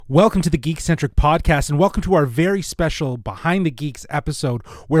Welcome to the Geek-Centric Podcast, and welcome to our very special Behind the Geeks episode,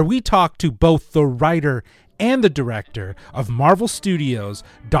 where we talk to both the writer and the director of Marvel Studios'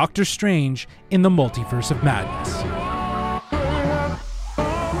 Doctor Strange in the Multiverse of Madness.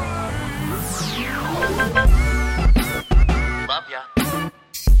 Love ya.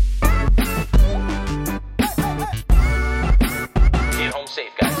 Get home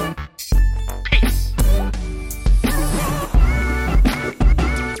safe, guys. Peace.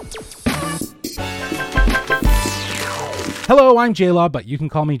 Hello, I'm J-Law, but you can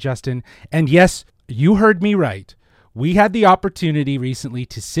call me Justin. And yes, you heard me right. We had the opportunity recently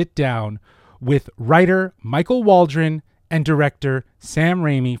to sit down with writer Michael Waldron and director Sam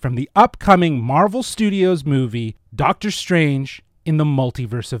Raimi from the upcoming Marvel Studios movie, Doctor Strange in the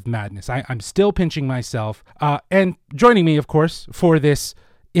Multiverse of Madness. I'm still pinching myself. And joining me, of course, for this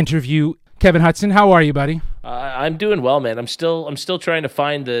interview, Kevin Hudson. How are you, buddy? I'm doing well, man. I'm still trying to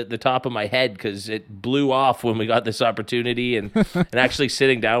find the top of my head because it blew off when we got this opportunity, and actually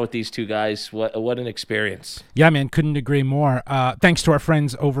sitting down with these two guys, what an experience. Yeah, man, couldn't agree more. Thanks to our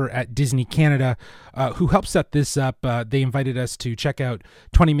friends over at Disney Canada who helped set this up. They invited us to check out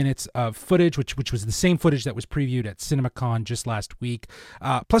 20 minutes of footage, which was the same footage that was previewed at CinemaCon just last week.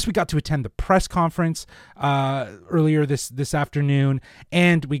 Plus, we got to attend the press conference earlier this afternoon,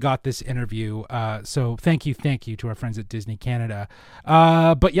 and we got this interview. So thank you to our friends at Disney Canada.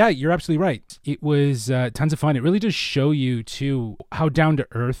 But yeah, you're absolutely right. It was tons of fun. It really does show you too how down to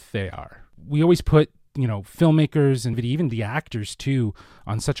earth they are. We always put filmmakers and even the actors too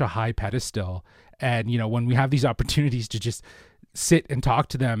on such a high pedestal, and when we have these opportunities to just sit and talk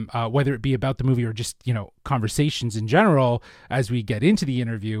to them, whether it be about the movie or just conversations in general as we get into the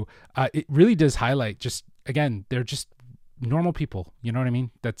interview, it really does highlight just, again, they're just normal people. You know what I mean?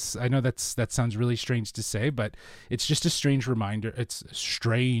 I know that sounds really strange to say, but it's just a strange reminder. It's a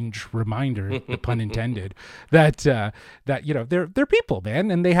strange reminder, the pun intended, that they're people, man,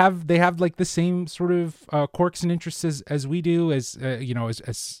 and they have like the same sort of quirks and interests as we do, as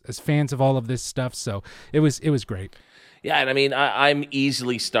fans of all of this stuff. So it was great. Yeah, and I mean, I'm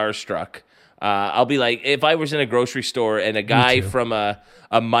easily starstruck. I'll be like, if I was in a grocery store and a guy from a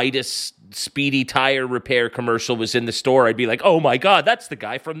Midas Speedy tire repair commercial was in the store, I'd be like, oh my God, that's the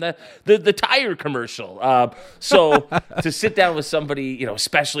guy from the tire commercial. So to sit down with somebody,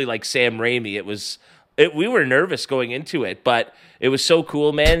 especially like Sam Raimi, we were nervous going into it, but it was so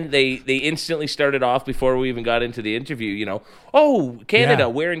cool, man. They instantly started off before we even got into the interview, oh, Canada,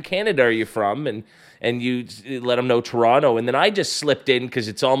 where in Canada are you from? And you let them know Toronto. And then I just slipped in because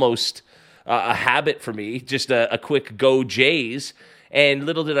it's almost a habit for me, just a quick go Jays. And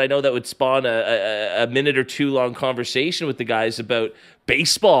little did I know that would spawn a minute or two long conversation with the guys about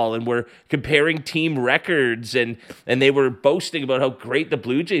baseball, and we're comparing team records, and they were boasting about how great the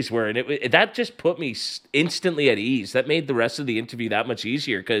Blue Jays were, and that just put me instantly at ease. That made the rest of the interview that much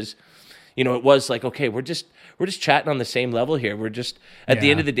easier because, it was like, okay, we're just chatting on the same level here. We're just, at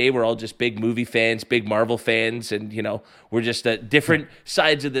the end of the day, we're all just big movie fans, big Marvel fans, and, we're just at different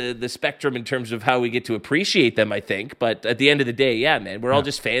sides of the spectrum in terms of how we get to appreciate them, I think. But at the end of the day, yeah, man, we're all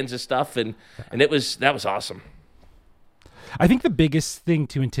just fans of stuff, and that was awesome. I think the biggest thing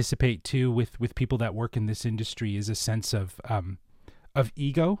to anticipate, too, with people that work in this industry is a sense of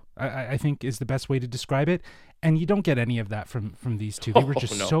ego, I think is the best way to describe it. And you don't get any of that from these two. They were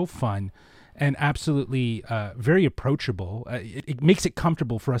just so fun and absolutely very approachable. It makes it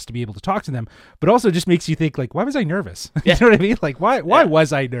comfortable for us to be able to talk to them, but also just makes you think, like, why was I nervous? You know what I mean? Like, why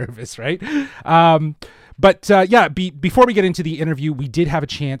was I nervous, right? Before we get into the interview, we did have a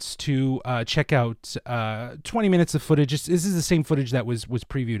chance to check out 20 minutes of footage. This is the same footage that was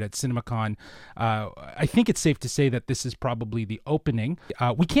previewed at CinemaCon. I think it's safe to say that this is probably the opening.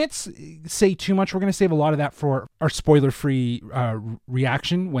 We can't say too much. We're going to save a lot of that for our spoiler-free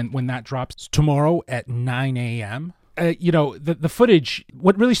reaction when that drops tomorrow at 9 a.m. The footage,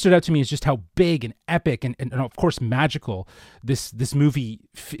 what really stood out to me is just how big and epic and of course magical this movie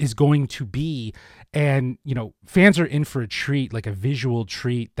is going to be. And, fans are in for a treat, like a visual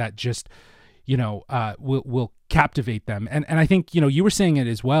treat that just, will captivate them. And I think, you were saying it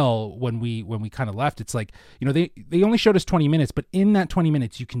as well when we kind of left. It's like, they only showed us 20 minutes, but in that 20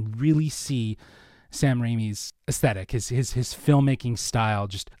 minutes, you can really see Sam Raimi's aesthetic, his filmmaking style,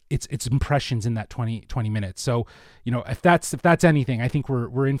 just its impressions in that 20 minutes. So, if that's anything, I think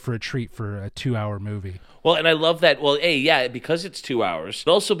we're in for a treat for a 2-hour movie. Well, and I love that. Well, because it's 2 hours,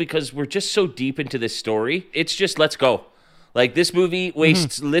 but also because we're just so deep into this story. It's just, let's go. Like, this movie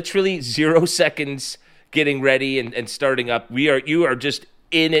wastes literally 0 seconds getting ready and starting up. You are just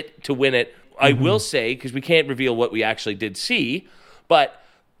in it to win it. I will say, because we can't reveal what we actually did see, but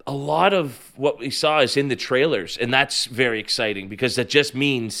a lot of what we saw is in the trailers, and that's very exciting because that just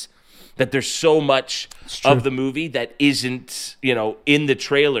means that there's so much of the movie that isn't, in the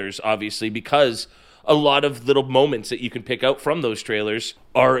trailers, obviously, because a lot of little moments that you can pick out from those trailers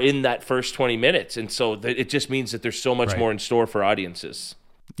are in that first 20 minutes. And so it just means that there's so much more in store for audiences.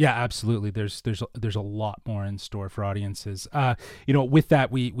 Yeah, absolutely. There's a lot more in store for audiences. With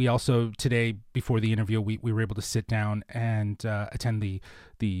that, we also today before the interview we were able to sit down and attend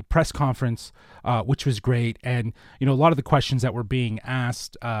the press conference, which was great. And a lot of the questions that were being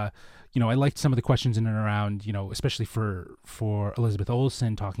asked, I liked some of the questions in and around, especially for Elizabeth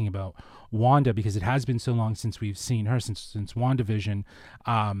Olsen talking about Wanda, because it has been so long since we've seen her since WandaVision.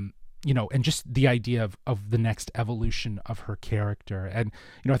 And just the idea of the next evolution of her character. And,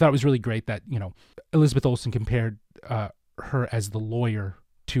 I thought it was really great that, Elizabeth Olsen compared her as the lawyer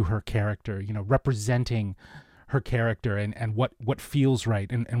to her character, representing her character and what feels right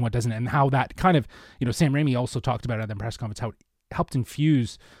and what doesn't, and how that kind of, Sam Raimi also talked about it at the press conference, how it helped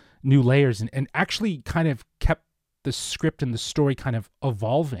infuse new layers and actually kind of kept the script and the story kind of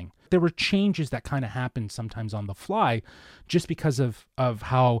evolving. There were changes that kind of happened sometimes on the fly just because of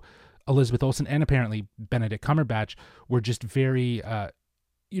how Elizabeth Olsen and apparently Benedict Cumberbatch were just very,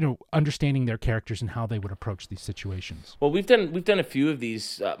 understanding their characters and how they would approach these situations. Well, we've done a few of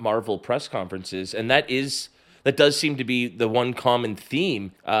these Marvel press conferences, and that does seem to be the one common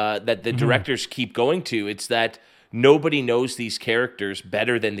theme that the directors keep going to. It's that nobody knows these characters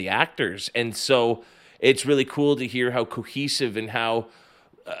better than the actors, and so it's really cool to hear how cohesive and how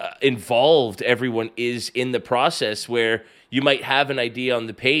involved everyone is in the process, where you might have an idea on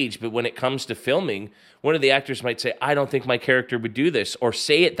the page, but when it comes to filming, one of the actors might say, I don't think my character would do this, or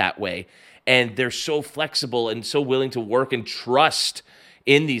say it that way. And they're so flexible and so willing to work and trust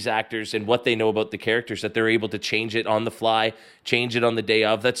in these actors and what they know about the characters that they're able to change it on the fly, change it on the day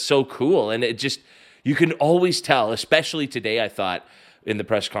of. That's so cool. And you can always tell, especially today, I thought, in the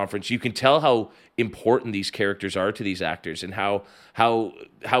press conference, you can tell how important these characters are to these actors and how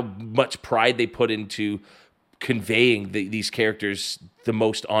much pride they put into conveying these characters the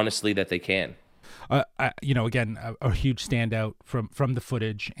most honestly that they can. Again, a huge standout from the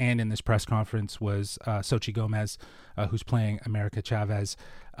footage and in this press conference was Xochitl Gomez, who's playing America Chavez.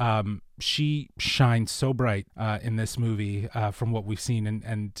 She shines so bright in this movie from what we've seen,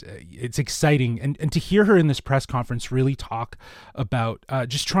 and it's exciting. And to hear her in this press conference really talk about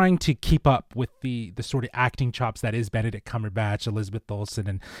just trying to keep up with the sort of acting chops that is Benedict Cumberbatch, Elizabeth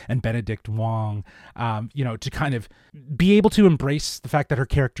Olsen, and Benedict Wong, to kind of be able to embrace the fact that her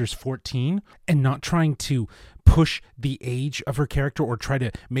character's 14 and not trying to push the age of her character or try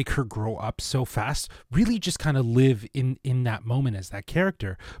to make her grow up so fast, really just kind of live in that moment as that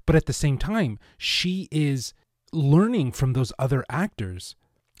character. But at the same time, she is learning from those other actors.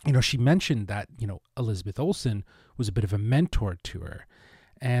 She mentioned that, Elizabeth Olsen was a bit of a mentor to her.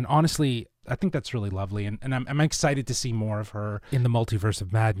 And honestly, I think that's really lovely. And I'm excited to see more of her in the Multiverse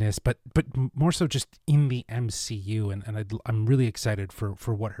of Madness, but more so just in the MCU. And I'm really excited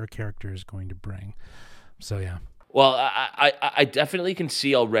for what her character is going to bring. So, yeah. Well, I definitely can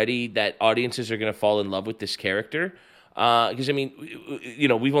see already that audiences are going to fall in love with this character. Because,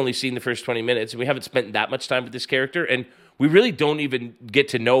 we've only seen the first 20 minutes and we haven't spent that much time with this character. And we really don't even get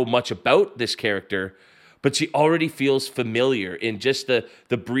to know much about this character. But she already feels familiar in just the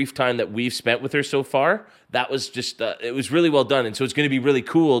brief time that we've spent with her so far. That was just, it was really well done. And so it's going to be really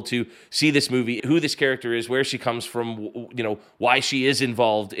cool to see this movie, who this character is, where she comes from, why she is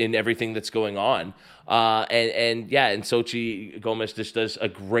involved in everything that's going on. And Xochitl Gomez just does a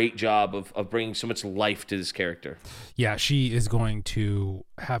great job of bringing so much life to this character. Yeah, she is going to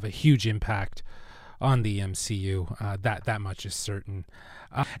have a huge impact on the MCU. That much is certain.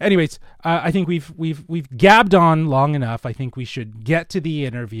 Anyways, I think we've gabbed on long enough. I think we should get to the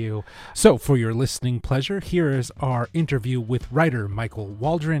interview. So, for your listening pleasure, here is our interview with writer Michael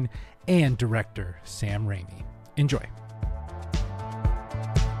Waldron and director Sam Raimi. Enjoy.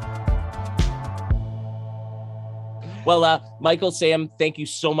 Well, Michael, Sam, thank you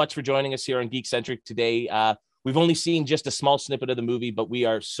so much for joining us here on Geekcentric today. We've only seen just a small snippet of the movie, but we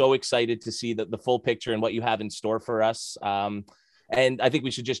are so excited to see the full picture and what you have in store for us. And I think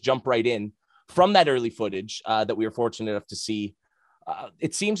we should just jump right in from that early footage that we were fortunate enough to see.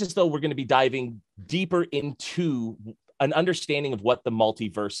 It seems as though we're going to be diving deeper into an understanding of what the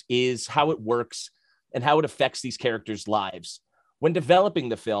multiverse is, how it works, and how it affects these characters' lives. When developing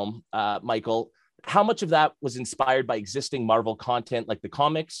the film, Michael, how much of that was inspired by existing Marvel content like the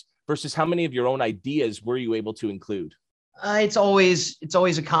comics versus how many of your own ideas were you able to include? It's always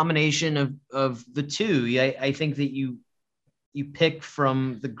a combination of the two. I think that you pick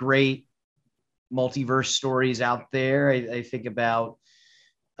from the great multiverse stories out there. I think about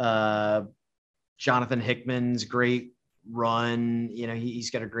Jonathan Hickman's great run.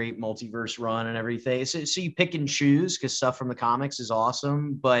 He's got a great multiverse run and everything. So you pick and choose because stuff from the comics is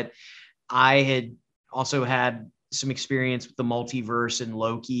awesome. But I had also had some experience with the multiverse and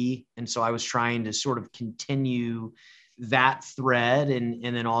Loki. And so I was trying to sort of continue that thread and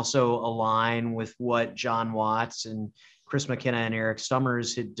then also align with what John Watts and Chris McKenna and Eric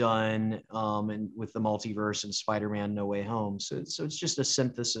Summers had done and with the multiverse and Spider-Man No Way Home. So it's just a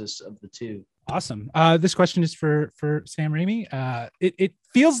synthesis of the two. Awesome. This question is for Sam Raimi. It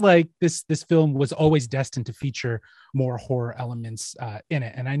feels like this film was always destined to feature more horror elements in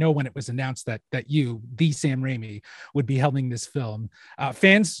it. And I know when it was announced that you, the Sam Raimi, would be helming this film,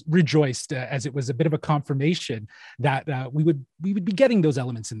 fans rejoiced as it was a bit of a confirmation that we would be getting those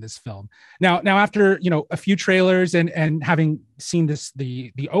elements in this film. Now after a few trailers and having seen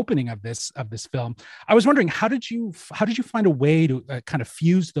the opening of this film, I was wondering how did you find a way to kind of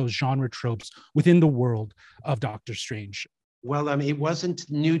fuse those genre tropes within the world of Doctor Strange? Well, it wasn't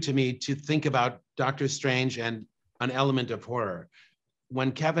new to me to think about Doctor Strange and an element of horror.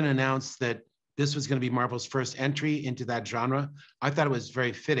 When Kevin announced that this was going to be Marvel's first entry into that genre, I thought it was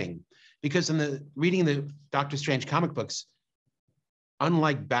very fitting because reading the Doctor Strange comic books,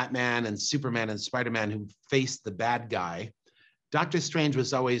 unlike Batman and Superman and Spider-Man who faced the bad guy, Doctor Strange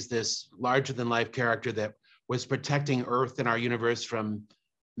was always this larger than life character that was protecting Earth and our universe from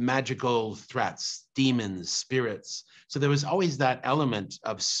magical threats, demons, spirits. So there was always that element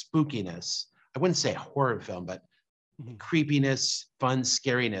of spookiness. I wouldn't say a horror film, but creepiness, fun,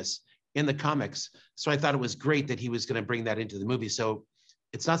 scariness in the comics. So I thought it was great that he was going to bring that into the movie. So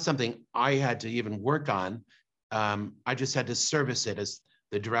it's not something I had to even work on. I just had to service it as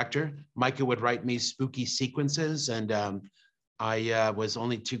the director. Micah would write me spooky sequences, and I was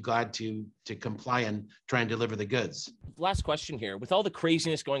only too glad to comply and try and deliver the goods. Last question here. With all the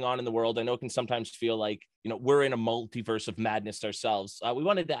craziness going on in the world, I know it can sometimes feel like, we're in a multiverse of madness ourselves. We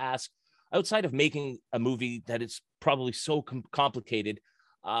wanted to ask, outside of making a movie that is probably so complicated,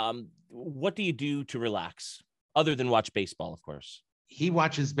 what do you do to relax other than watch baseball, of course? He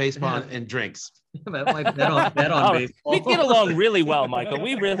watches baseball and drinks. That might bet on baseball. We'd get along really well, Michael.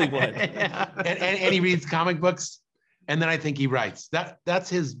 We really would. And he reads comic books. And then I think he writes. That's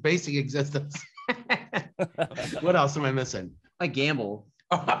his basic existence. What else am I missing? I gamble.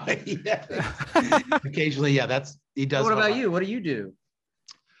 Oh, yeah. Occasionally, yeah, he does. What about you? What do you do?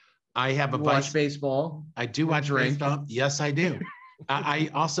 I have watch baseball. I do watch baseball. Yes, I do. I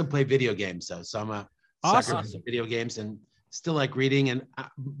also play video games, though. So I'm a sucker for video games and still like reading and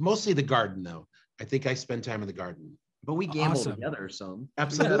mostly the garden, though. I think I spend time in the garden. But we gamble together some.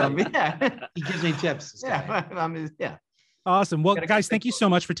 Absolutely. Yeah. He gives me tips. Yeah. Awesome. Well, guys, thank you so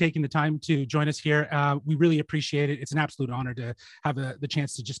much for taking the time to join us here. We really appreciate it. It's an absolute honor to have the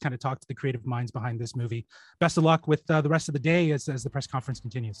chance to just kind of talk to the creative minds behind this movie. Best of luck with the rest of the day as the press conference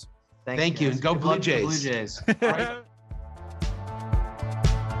continues. Thank you. And go Blue Jays. Blue Jays.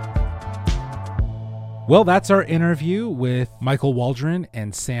 Well, that's our interview with Michael Waldron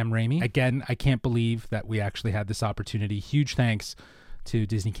and Sam Raimi. Again, I can't believe that we actually had this opportunity. Huge thanks to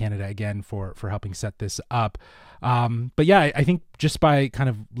Disney Canada again for helping set this up. But yeah, I think just by kind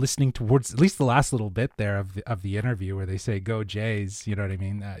of listening towards at least the last little bit there of the interview where they say "Go Jays," you know what I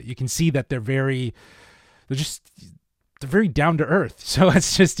mean? You can see that they're very down to earth. So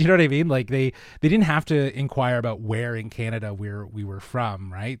it's just, you know what I mean? Like they didn't have to inquire about where in Canada we were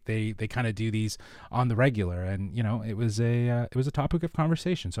from, right? They kind of do these on the regular, and it was a topic of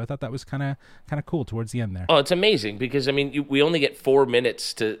conversation. So I thought that was kind of cool towards the end there. Oh, it's amazing because we only get 4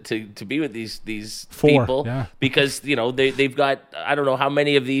 minutes to be with these people, yeah. Because they've got I don't know how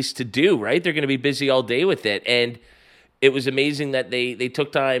many of these to do, right? They're going to be busy all day with it, and it was amazing that they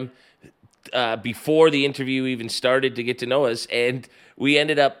took time before the interview even started to get to know us, and we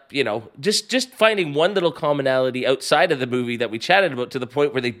ended up just finding one little commonality outside of the movie that we chatted about, to the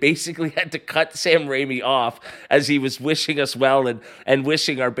point where they basically had to cut Sam Raimi off as he was wishing us well and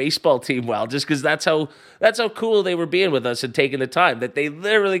wishing our baseball team well, just because that's how cool they were being with us and taking the time that they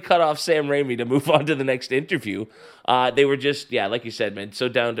literally cut off Sam Raimi to move on to the next interview. They were just, like you said, man, so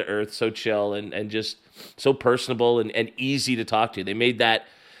down to earth, so chill, and just so personable and easy to talk to. They made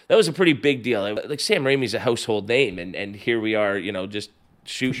that was a pretty big deal. Like Sam Raimi's a household name, and here we are, just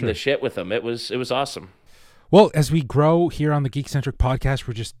shooting the shit with him. It was awesome. Well, as we grow here on the Geek-Centric podcast,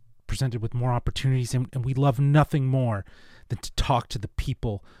 we're just presented with more opportunities, and we love nothing more than to talk to the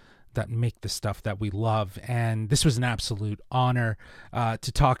people that make the stuff that we love. And this was an absolute honor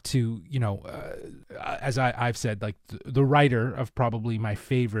to talk to, as I've said, like the writer of probably my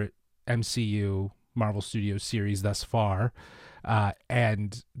favorite MCU Marvel Studios series thus far,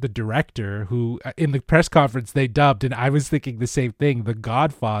 and the director who in the press conference they dubbed, and I was thinking the same thing, the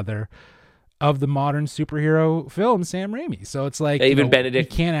godfather of the modern superhero film, Sam Raimi. So it's like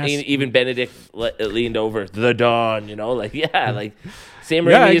Benedict leaned over the Dawn, like Sam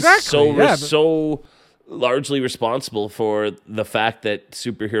Raimi is so largely responsible for the fact that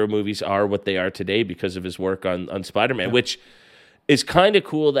superhero movies are what they are today because of his work on Spider-Man, which is kind of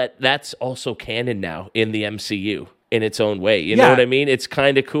cool that that's also canon now in the MCU in its own way. You know what I mean? It's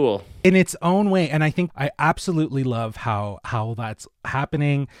kind of cool. In its own way. And I think I absolutely love how that's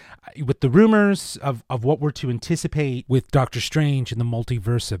happening with the rumors of what we're to anticipate with Doctor Strange and the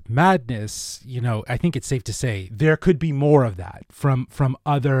Multiverse of Madness. I think it's safe to say there could be more of that from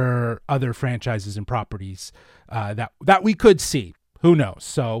other franchises and properties that we could see. Who knows?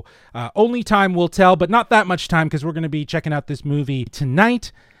 So only time will tell, but not that much time, because we're going to be checking out this movie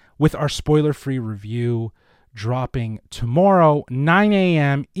tonight with our spoiler-free review dropping tomorrow, 9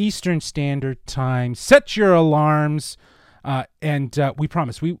 a.m. Eastern Standard Time. Set your alarms, and we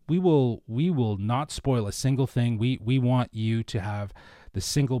promise we will not spoil a single thing. We want you to have the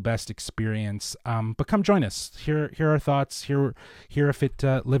single best experience. But come join us. Hear our thoughts. Hear if it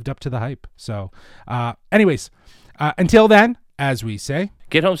lived up to the hype. So, anyways, until then, as we say,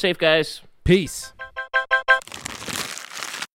 get home safe, guys. Peace.